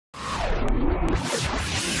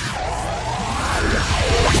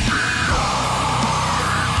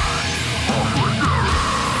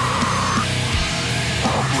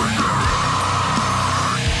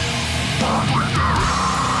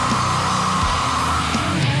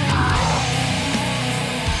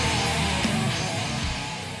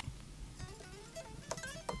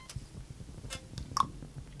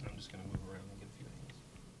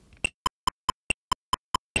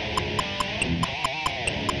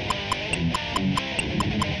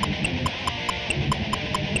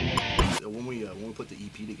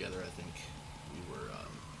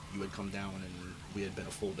had been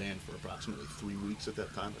a full band for approximately 3 weeks at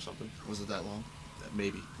that time or something. Was it that long?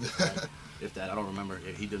 Maybe. If that, I don't remember.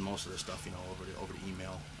 He did most of the stuff, you know, over the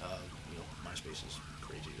email. You know, MySpace is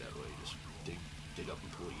crazy that way. You just dig up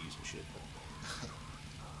employees and shit. But.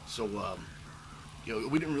 So, you know,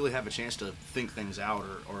 we didn't really have a chance to think things out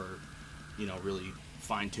or you know, really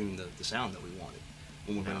fine-tune the sound that we wanted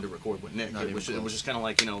when we went in to record with Nick. It was just kind of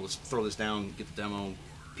like, you know, let's throw this down, get the demo,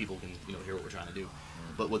 people can, you know, hear what we're trying to do.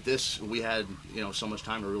 But with this, we had, you know, so much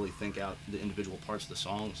time to really think out the individual parts of the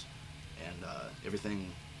songs, and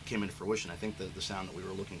everything came into fruition. I think the sound that we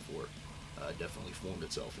were looking for definitely formed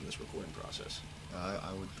itself in this recording process.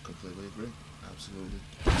 I would completely agree. Absolutely.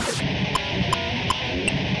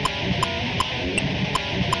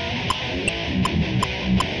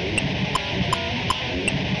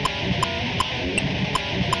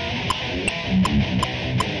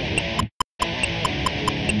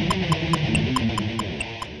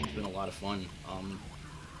 It's been a lot of fun.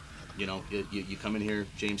 You know, you come in here,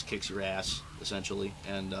 James kicks your ass essentially,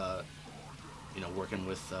 and you know, working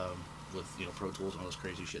with you know, Pro Tools and all this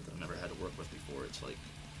crazy shit that I've never had to work with before. It's like,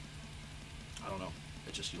 I don't know.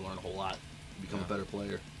 It's just, you learn a whole lot. You become a better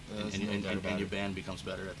player, and your band becomes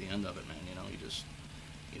better at the end of it, man. You know, you just,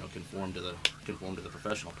 you know, conform to the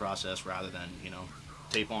professional process rather than, you know,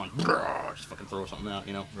 tape on, just fucking throw something out.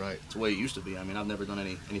 You know, right? It's the way it used to be. I mean, I've never done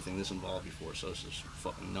anything this involved before, so it's just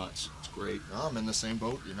fucking nuts. It's great. No, I'm in the same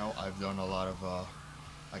boat. You know, I've done a lot of,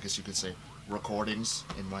 I guess you could say, recordings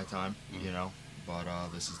in my time. Mm-hmm. You know, but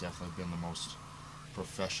this has definitely been the most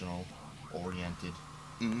professional oriented.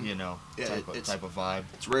 Mm-hmm. You know, yeah, type of vibe.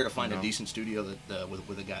 It's rare to find a decent studio that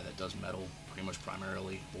with a guy that does metal pretty much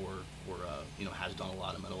primarily, or you know, has done a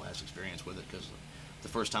lot of metal, has experience with it. Because the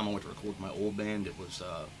first time I went to record my old band, it was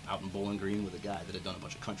out in Bowling Green with a guy that had done a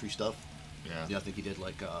bunch of country stuff. Yeah. You know, I think he did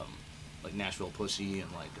like Nashville Pussy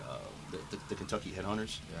and like the Kentucky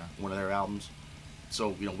Headhunters. Yeah. One of their albums.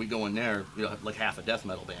 So, you know, we go in there, you know, like half a death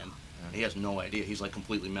metal band. And he has no idea. He's like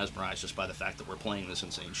completely mesmerized just by the fact that we're playing this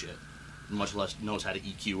insane shit. Much less knows how to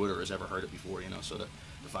EQ it or has ever heard it before, you know. So to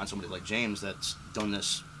find somebody like James that's done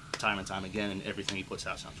this time and time again, and everything he puts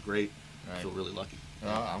out sounds great, I feel really lucky.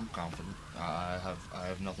 I'm confident. I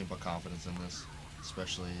have nothing but confidence in this,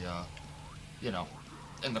 especially you know,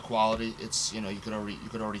 in the quality. It's, you know, you could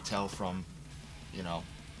already tell from, you know,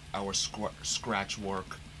 our scratch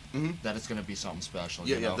work. Mm-hmm. That it's going to be something special.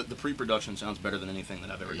 Yeah, you know? The pre-production sounds better than anything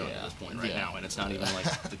that I've ever done at this point right now, and it's not even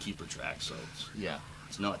like the keeper track, so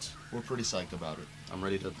it's nuts. We're pretty psyched about it. I'm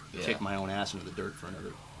ready to kick my own ass into the dirt for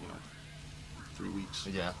another, you know, 3 weeks.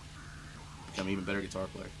 Yeah. Become an even better guitar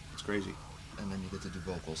player. It's crazy. And then you get to do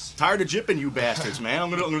vocals. Tired of jipping you bastards, man. I'm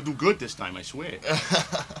gonna do good this time, I swear.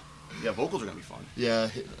 Yeah, vocals are gonna be fun. Yeah,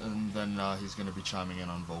 and then he's gonna be chiming in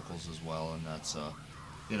on vocals as well, and that's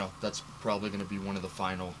you know, that's probably going to be one of the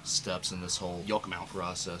final steps in this whole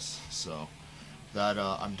process. So that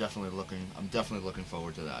I'm definitely looking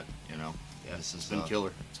forward to that. You know, yeah, it's been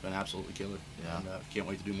killer. It's been absolutely killer. Yeah, and can't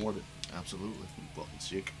wait to do more of it. Absolutely, fucking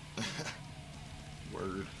sick.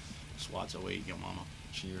 Word, SWAT's 08, yo mama.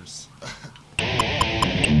 Cheers.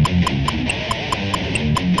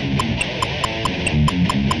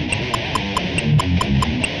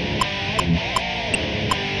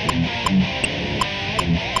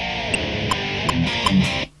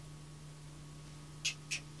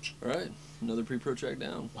 Alright, another pre-pro track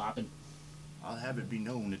down. Poppin'. I'll have it be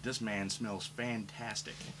known that this man smells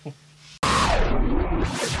fantastic.